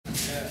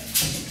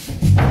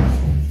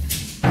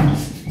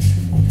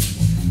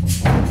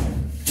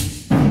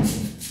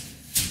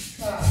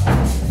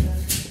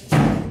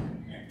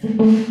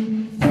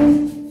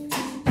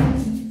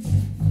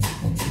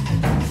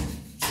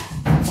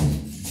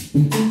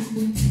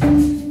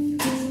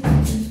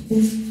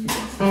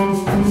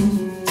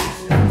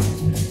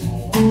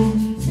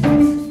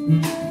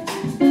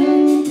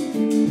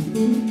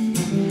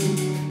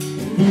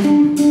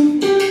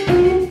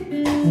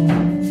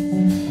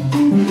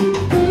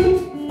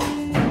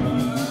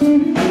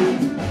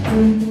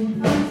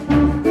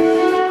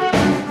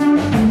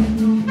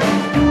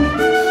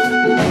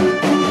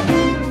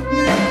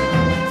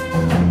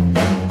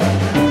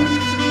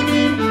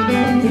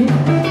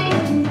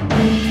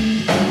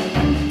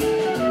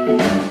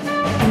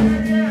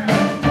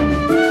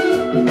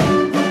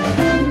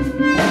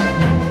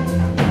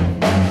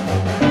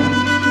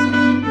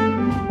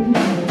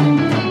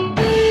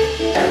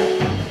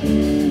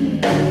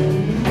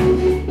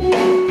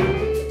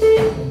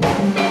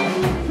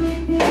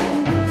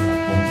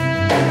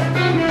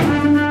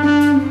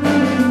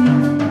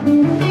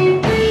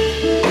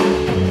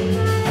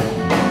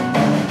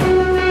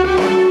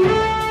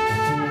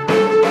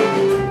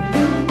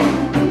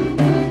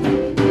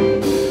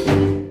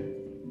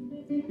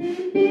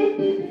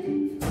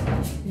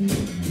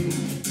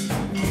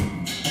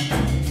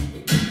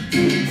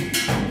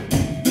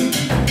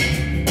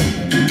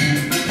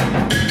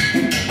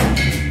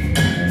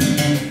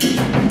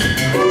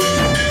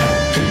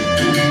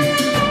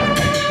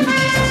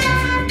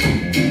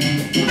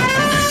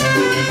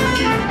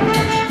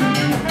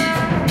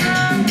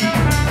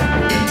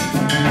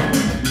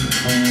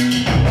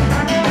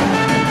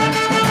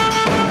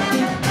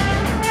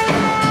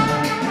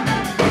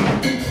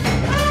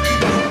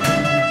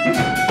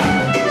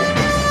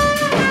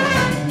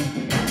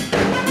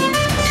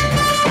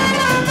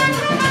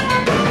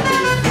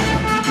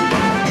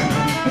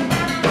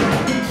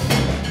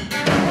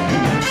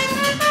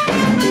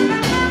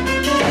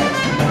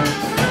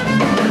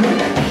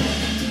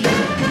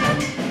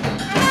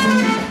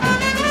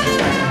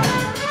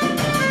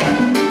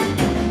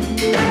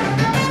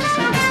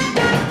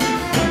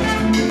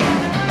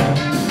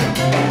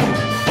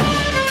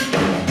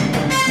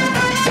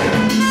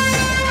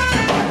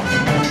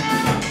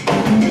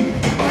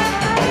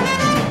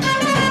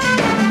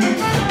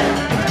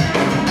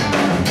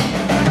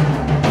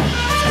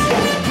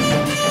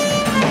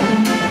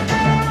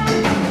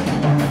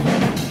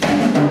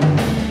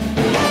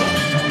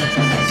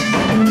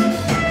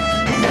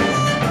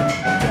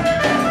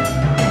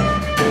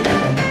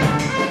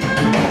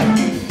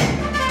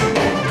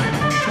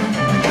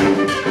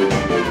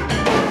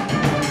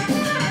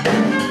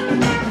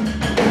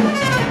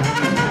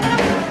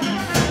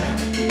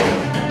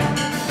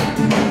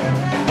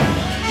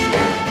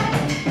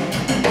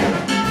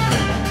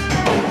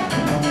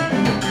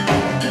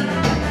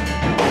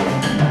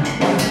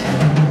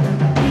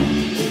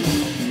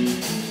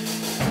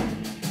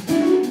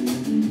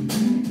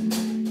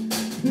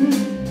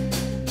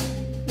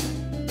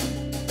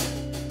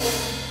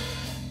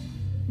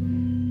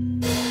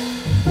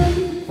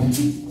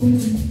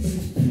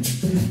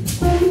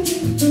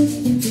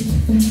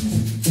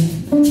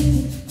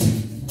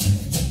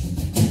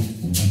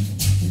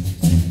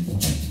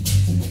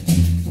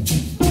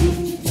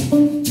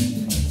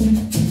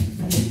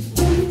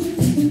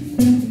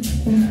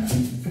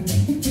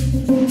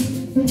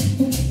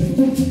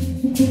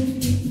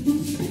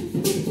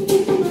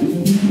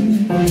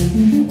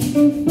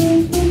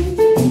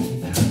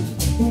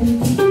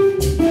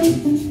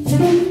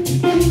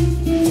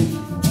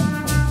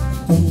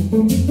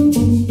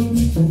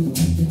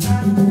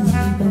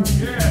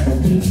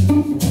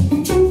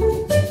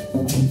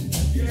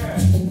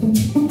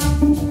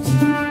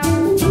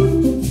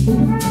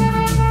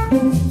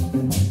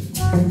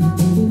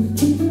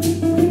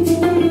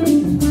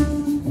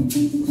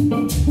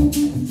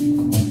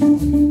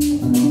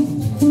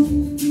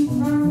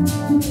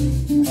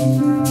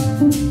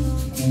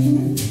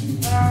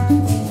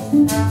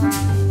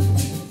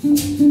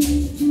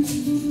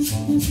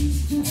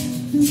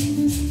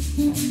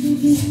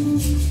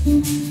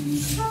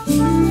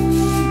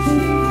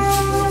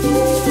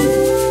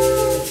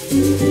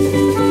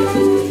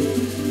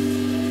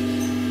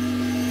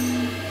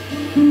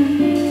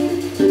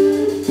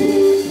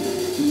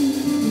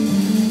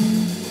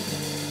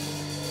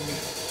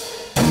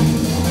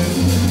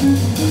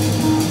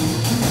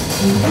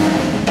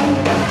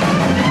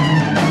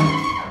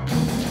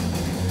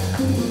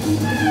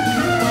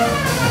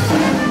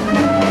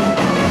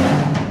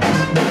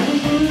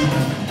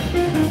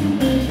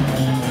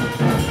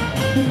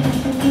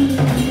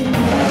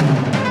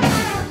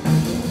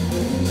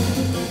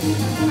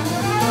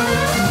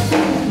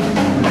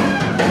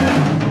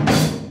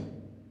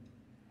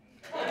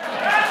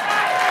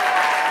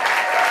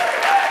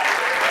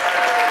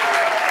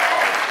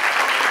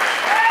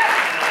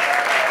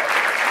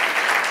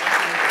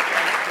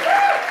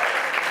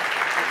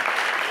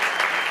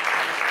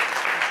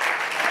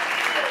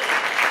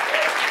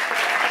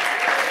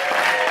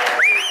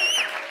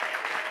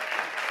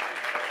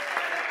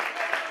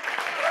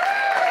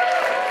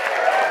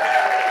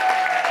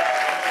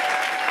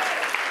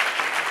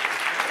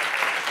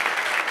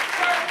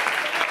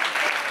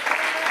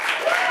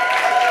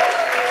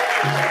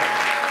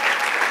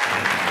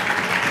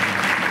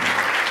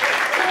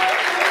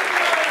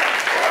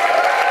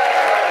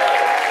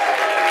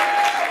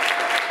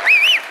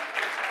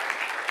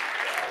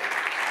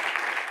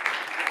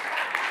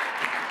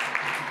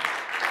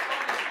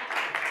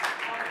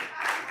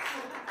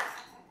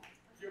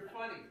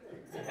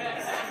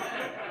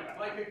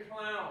a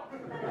clown.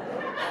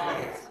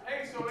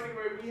 Hey, so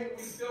anyway, we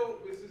still,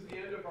 this is the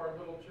end of our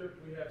little trip.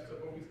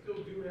 But we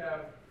still do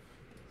have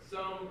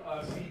some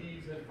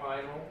CDs and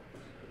vinyl.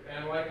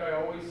 And like I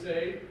always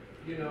say,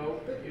 you know,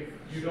 if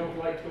you don't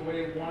like the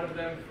way one of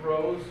them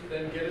throws,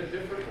 then get a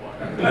different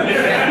one. We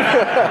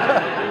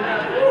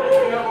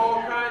have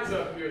all kinds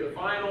up here. The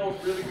vinyl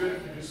is really good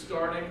if you're just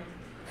starting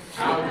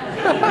out.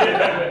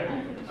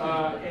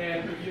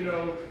 And, you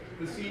know,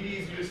 the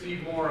CDs, you just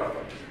need more of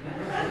them.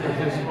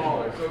 They're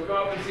smaller. So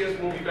come up and see us.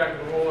 We'll be back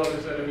with a whole other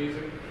set of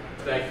music.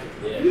 Thank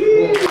you.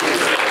 Yeah.